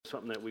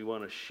something that we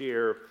want to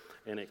share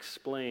and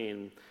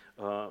explain.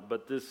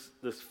 But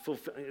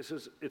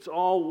it's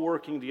all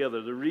working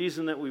together. The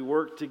reason that we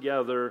work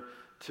together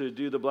to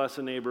do the Bless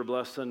a Neighbor,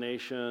 Bless the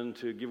Nation,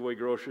 to give away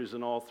groceries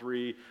in all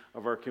three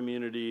of our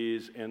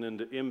communities, and then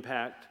to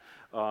impact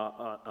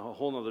a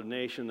whole other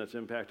nation that's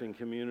impacting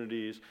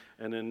communities,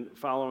 and then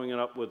following it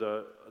up with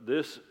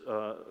this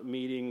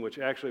meeting, which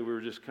actually we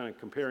were just kind of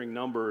comparing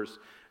numbers,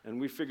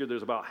 and we figured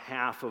there's about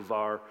half of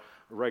our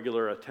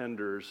regular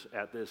attenders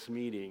at this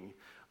meeting.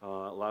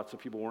 Lots of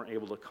people weren't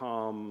able to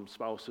come,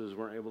 spouses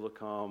weren't able to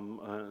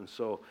come, and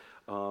so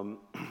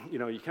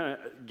you kind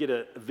of get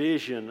a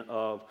vision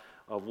of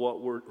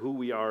who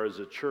we are as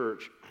a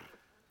church.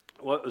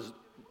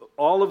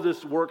 All of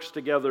this works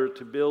together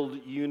to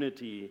build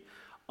unity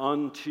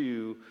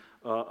unto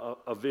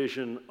a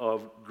vision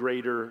of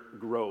greater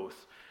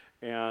growth.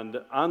 And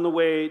on the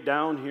way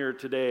down here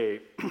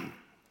today,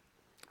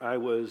 I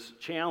was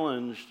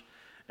challenged,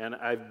 and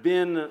I've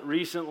been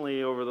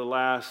recently over the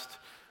last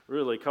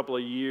really couple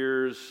of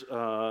years,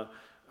 it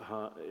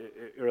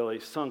really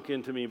sunk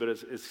into me, but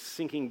it's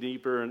sinking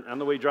deeper. And on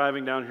the way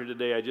driving down here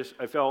today,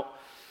 I felt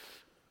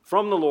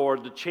from the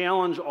Lord to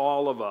challenge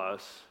all of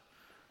us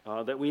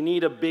that we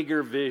need a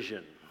bigger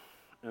vision.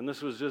 And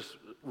this was just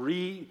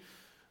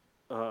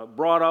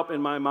brought up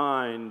in my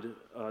mind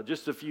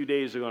just a few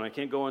days ago, and I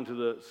can't go into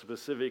the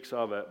specifics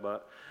of it,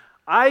 but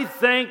I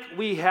think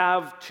we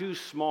have too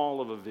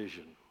small of a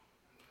vision.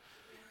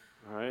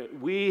 All right?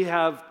 We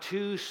have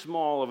too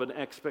small of an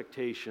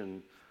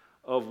expectation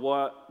of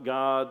what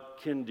God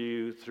can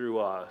do through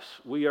us.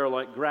 We are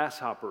like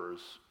grasshoppers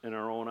in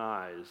our own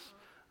eyes,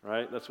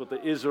 right? That's what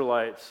the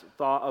Israelites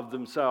thought of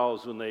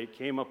themselves when they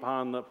came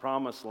upon the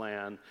promised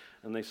land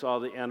and they saw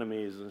the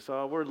enemies and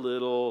saw, we're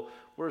little,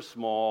 we're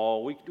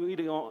small, we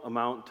don't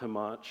amount to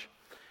much.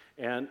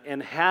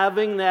 And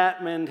having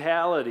that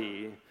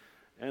mentality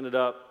ended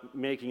up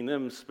making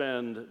them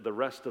spend the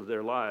rest of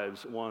their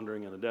lives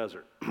wandering in the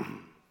desert.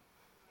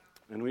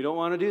 And we don't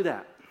want to do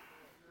that,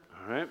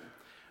 all right?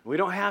 We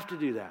don't have to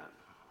do that.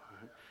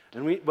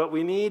 But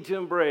we need to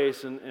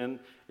embrace, and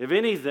if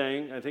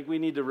anything, I think we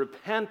need to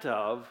repent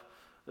of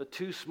the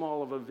too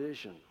small of a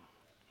vision.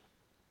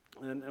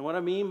 And what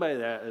I mean by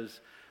that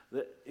is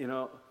that,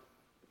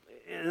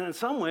 in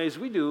some ways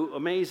we do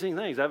amazing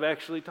things. I've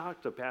actually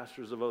talked to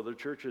pastors of other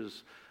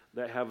churches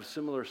that have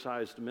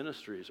similar-sized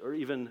ministries, or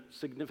even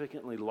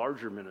significantly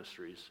larger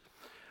ministries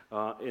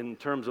in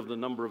terms of the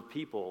number of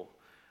people.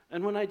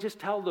 And when I just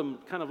tell them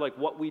kind of like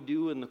what we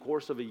do in the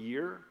course of a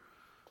year,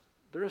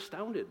 they're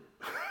astounded.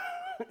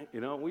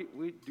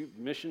 We do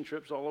mission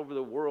trips all over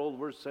the world.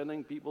 We're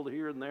sending people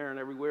here and there and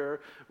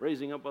everywhere,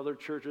 raising up other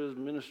churches,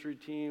 ministry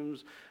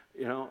teams,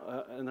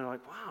 and they're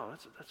like, wow,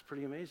 that's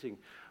pretty amazing.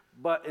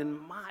 But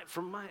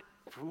from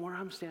where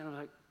I'm standing, I'm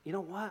like, you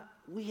know what?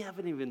 We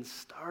haven't even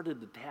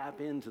started to tap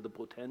into the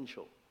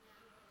potential.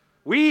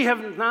 We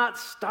have not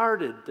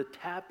started to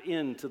tap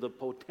into the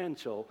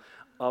potential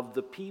of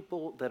the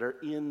people that are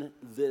in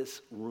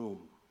this room.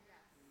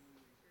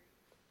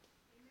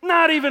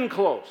 Not even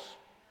close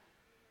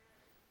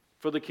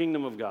for the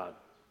kingdom of God.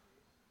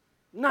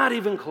 Not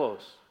even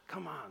close.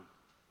 Come on.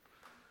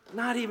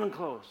 Not even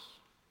close.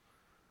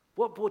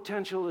 What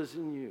potential is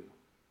in you?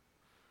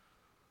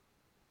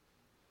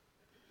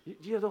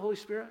 Do you have the Holy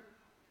Spirit?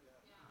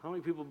 How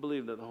many people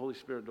believe that the Holy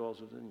Spirit dwells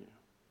within you?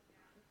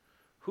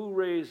 Who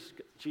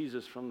raised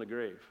Jesus from the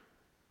grave?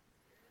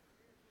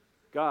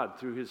 God,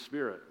 through his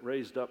Spirit,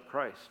 raised up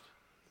Christ.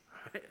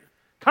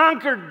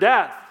 Conquered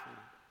death.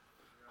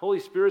 Holy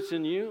Spirit's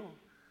in you.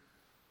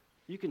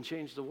 You can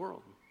change the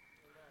world.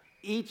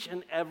 Each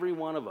and every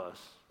one of us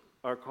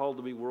are called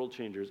to be world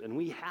changers, and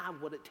we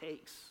have what it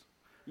takes.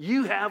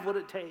 You have what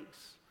it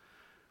takes.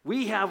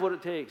 We have what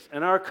it takes.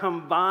 And our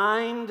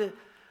combined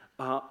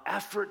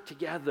effort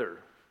together,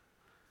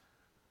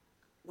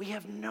 we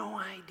have no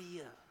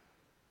idea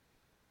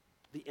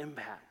the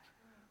impact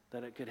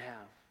that it could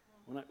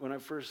have. When I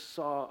first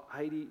saw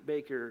Heidi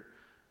Baker,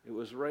 it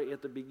was right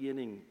at the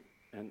beginning,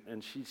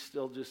 and she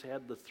still just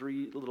had the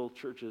 3 little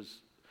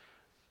churches.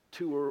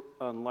 2 were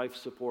on life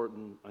support,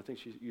 and I think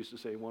she used to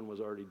say one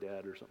was already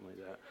dead or something like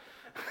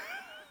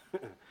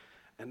that.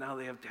 And now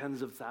they have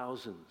tens of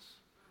thousands.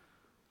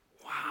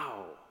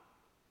 Wow.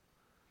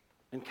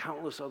 And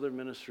countless other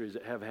ministries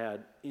that have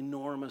had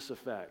enormous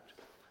effect.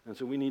 And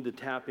so we need to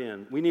tap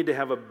in. We need to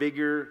have a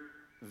bigger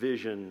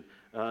vision.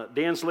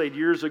 Dan Slade,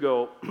 years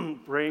ago,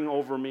 praying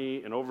over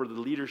me and over the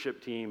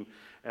leadership team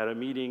at a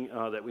meeting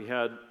that we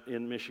had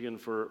in Michigan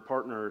for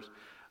partners,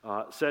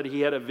 said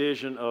he had a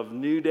vision of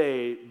New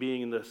Day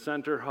being the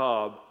center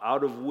hub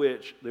out of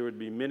which there would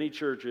be many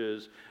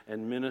churches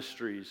and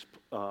ministries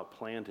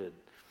planted.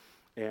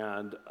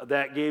 And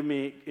that gave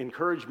me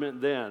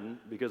encouragement then,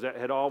 because that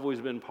had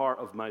always been part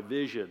of my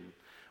vision.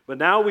 But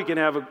now we can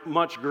have a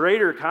much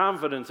greater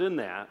confidence in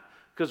that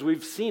because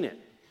we've seen it,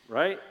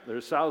 right?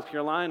 There's South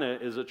Carolina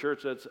is a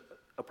church that's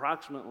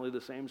approximately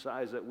the same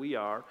size that we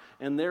are,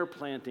 and they're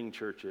planting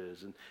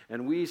churches.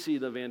 And we see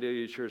the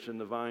Vandalia Church and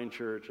the Vine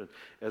Church, and,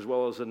 as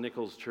well as the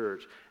Nichols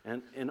Church.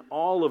 And in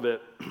all of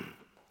it,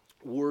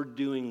 we're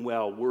doing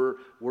well.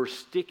 We're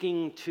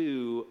sticking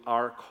to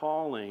our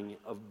calling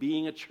of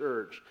being a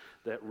church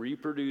that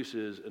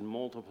reproduces and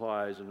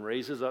multiplies and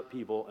raises up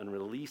people and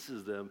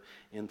releases them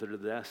into their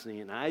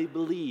destiny. And I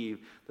believe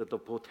that the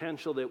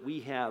potential that we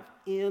have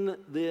in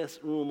this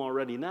room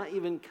already, not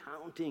even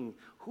counting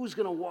who's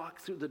going to walk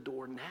through the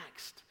door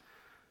next,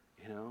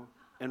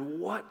 and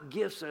what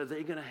gifts are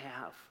they going to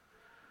have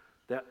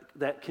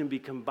that can be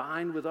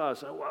combined with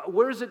us.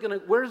 Where's it going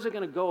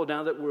to go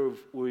now that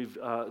we've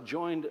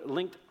joined,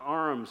 linked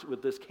arms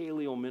with this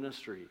Kaleo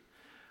ministry,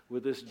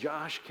 with this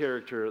Josh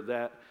character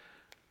that,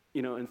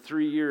 in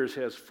 3 years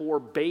has 4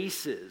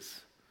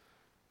 bases.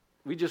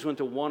 We just went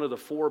to one of the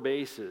 4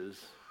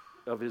 bases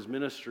of his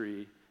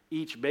ministry.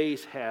 Each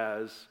base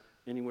has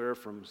anywhere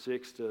from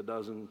 6 to a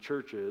dozen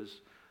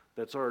churches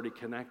that's already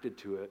connected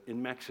to it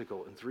in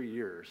Mexico in 3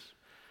 years.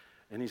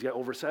 And he's got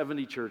over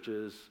 70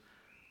 churches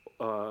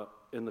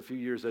in the few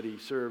years that he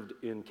served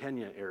in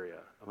Kenya area.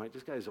 I'm like,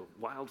 this guy's a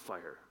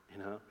wildfire,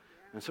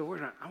 And so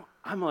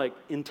I'm like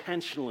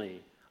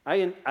intentionally,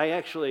 I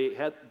actually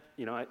had,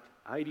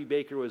 Heidi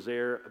Baker was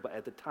there, but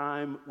at the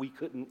time we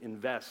couldn't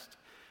invest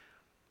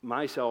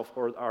myself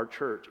or our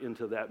church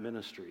into that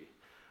ministry.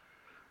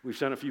 We've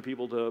sent a few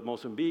people to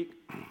Mozambique.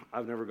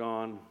 I've never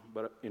gone,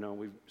 but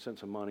we've sent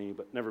some money,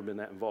 but never been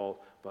that involved.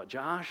 But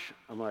Josh,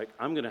 I'm like,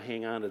 I'm going to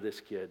hang on to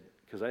this kid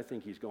because I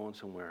think he's going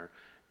somewhere.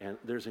 And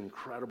there's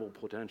incredible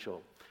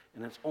potential.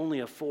 And it's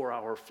only a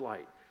 4-hour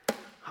flight.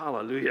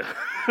 Hallelujah.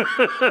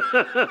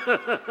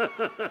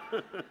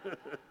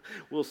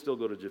 We'll still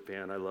go to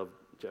Japan. I love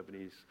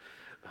Japanese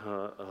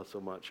so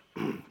much.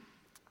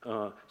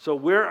 So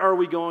where are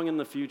we going in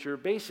the future?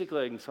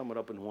 Basically, I can sum it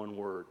up in one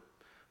word.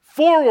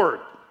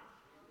 Forward.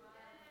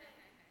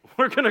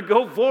 We're going to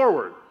go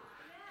forward.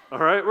 All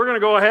right? We're going to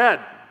go ahead.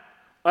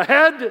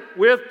 Ahead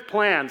with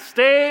plans.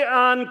 Stay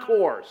on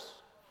course.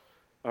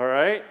 All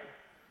right?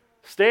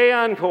 Stay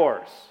on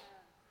course.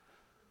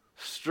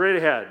 Straight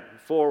ahead,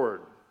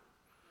 forward.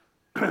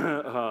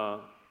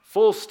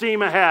 Full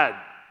steam ahead,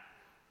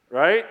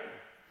 right?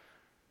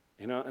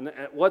 And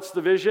what's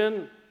the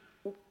vision?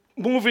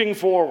 Moving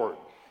forward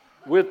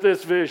with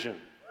this vision.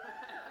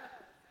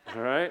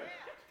 All right?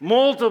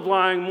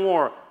 Multiplying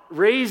more,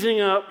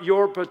 raising up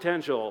your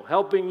potential,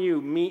 helping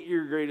you meet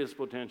your greatest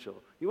potential.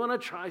 You want to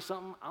try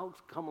something? I'll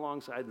come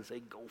alongside and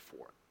say, go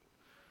for it.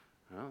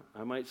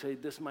 I might say,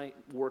 this might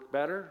work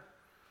better.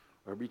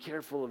 Or be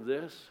careful of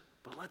this,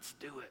 but let's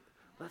do it.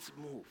 Let's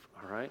move,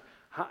 all right?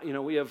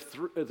 We have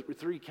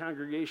 3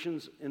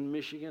 congregations in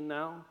Michigan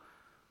now.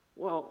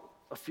 Well,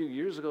 a few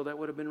years ago, that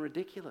would have been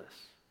ridiculous.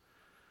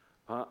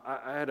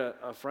 I had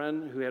a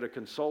friend who had a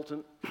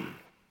consultant,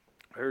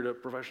 hired a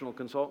professional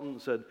consultant, and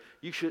said,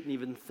 you shouldn't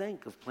even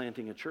think of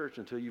planting a church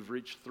until you've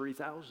reached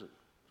 3,000.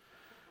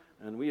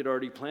 And we had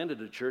already planted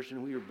a church,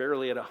 and we were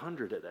barely at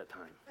 100 at that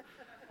time.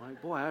 I'm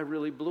like, boy, I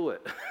really blew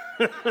it.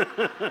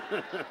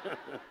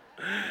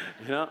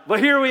 But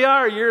here we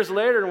are years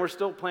later, and we're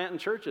still planting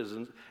churches,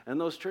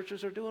 and those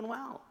churches are doing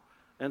well.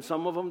 And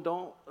some of them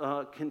don't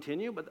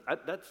continue, but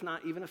that's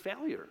not even a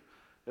failure.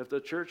 If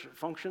the church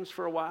functions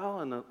for a while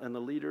and the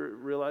leader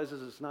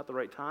realizes it's not the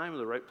right time,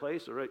 the right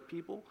place, the right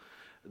people,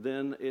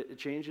 then it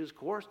changes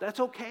course. That's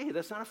okay.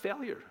 That's not a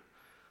failure.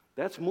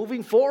 That's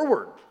moving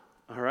forward.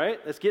 All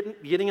right? That's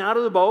getting out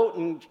of the boat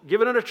and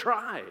giving it a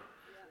try.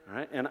 All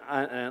right? And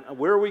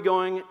where are we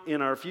going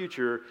in our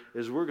future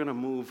is we're going to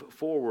move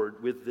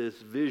forward with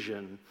this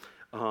vision,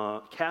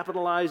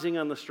 capitalizing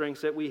on the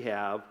strengths that we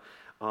have.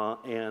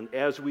 And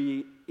as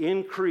we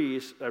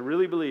increase, I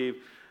really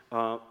believe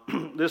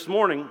this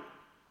morning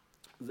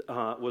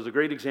was a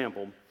great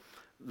example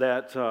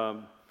that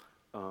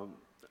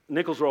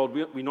Nichols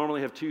Road, we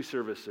normally have 2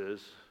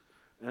 services.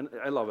 And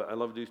I love it. I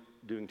love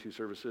doing 2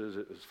 services.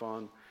 It was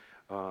fun.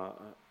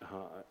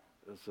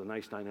 It's a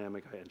nice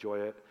dynamic. I enjoy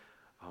it.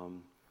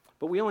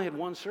 But we only had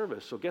 1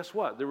 service, so guess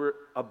what? There were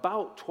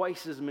about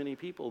twice as many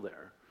people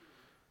there.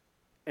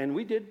 And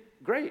we did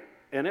great.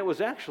 And it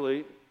was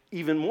actually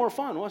even more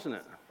fun, wasn't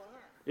it?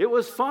 It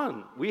was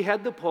fun. We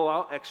had to pull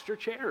out extra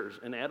chairs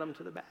and add them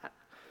to the back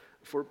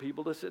for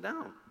people to sit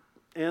down.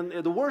 And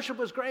the worship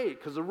was great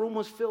because the room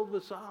was filled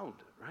with sound,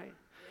 right? Yeah.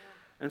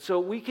 And so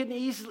we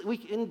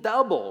can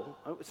double.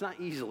 It's not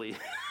easily.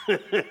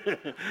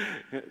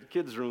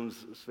 Kids'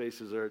 rooms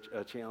spaces are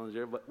a challenge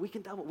there, but we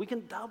can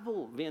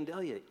double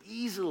Vandalia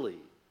easily.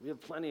 We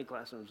have plenty of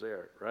classrooms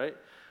there, right?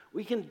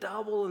 We can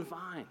double and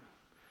fine.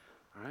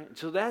 All right?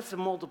 So that's a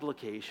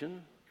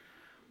multiplication.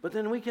 But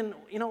then we can,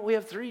 we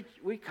have 3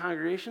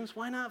 congregations.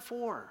 Why not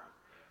 4?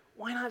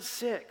 Why not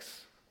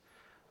 6?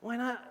 Why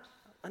not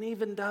an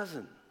even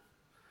dozen?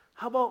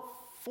 How about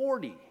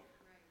 40?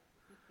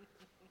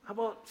 How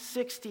about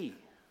 60?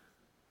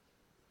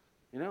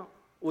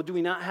 Well, do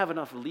we not have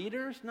enough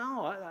leaders?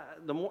 No.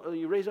 The more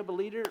you raise up a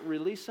leader,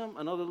 release them,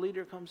 another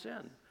leader comes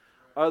in.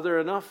 Are there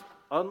enough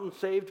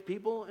unsaved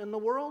people in the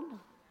world?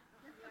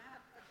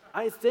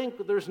 I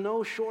think there's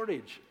no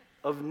shortage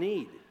of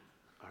need.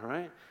 All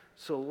right?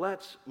 So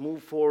let's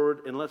move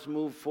forward, and let's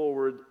move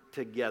forward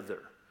together.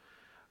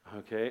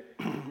 okay,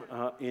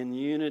 in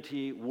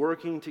unity,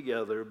 working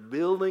together,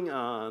 building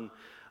on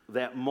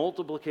that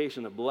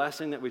multiplication, the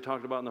blessing that we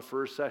talked about in the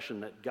first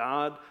session, that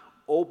God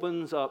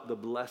opens up the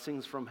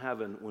blessings from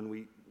heaven when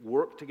we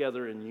work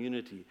together in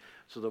unity.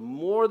 So the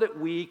more that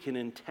we can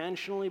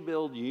intentionally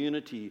build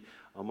unity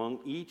among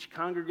each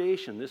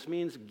congregation, this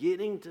means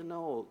getting to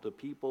know the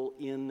people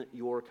in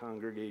your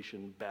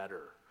congregation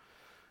better.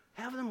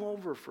 Have them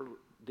over for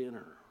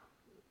dinner.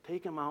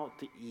 Take them out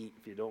to eat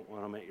if you don't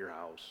want them at your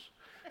house.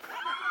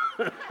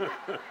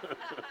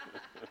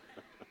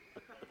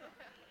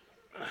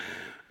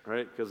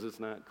 Right? Because it's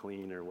not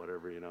clean or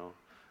whatever,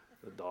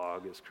 The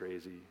dog is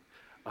crazy.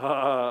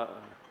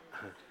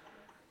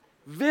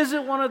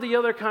 Visit one of the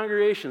other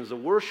congregations, the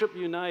Worship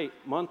Unite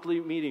monthly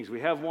meetings.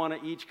 We have one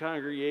at each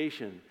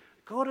congregation.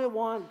 Go to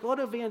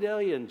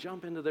Vandalia and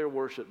jump into their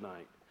worship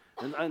night.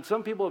 And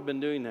some people have been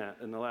doing that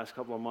in the last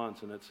couple of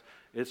months, and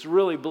it's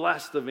really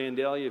blessed the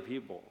Vandalia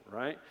people,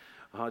 right?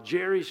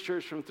 Jerry's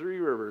church from Three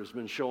Rivers has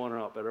been showing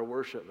up at our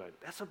worship night.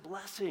 That's a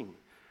blessing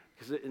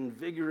because it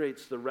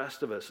invigorates the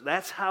rest of us.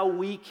 That's how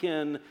we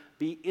can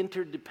be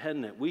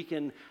interdependent. We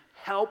can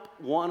help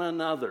one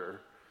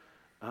another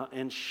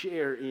and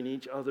share in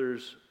each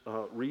other's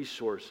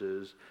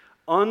resources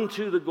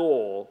unto the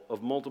goal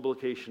of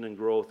multiplication and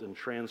growth and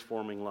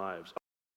transforming lives.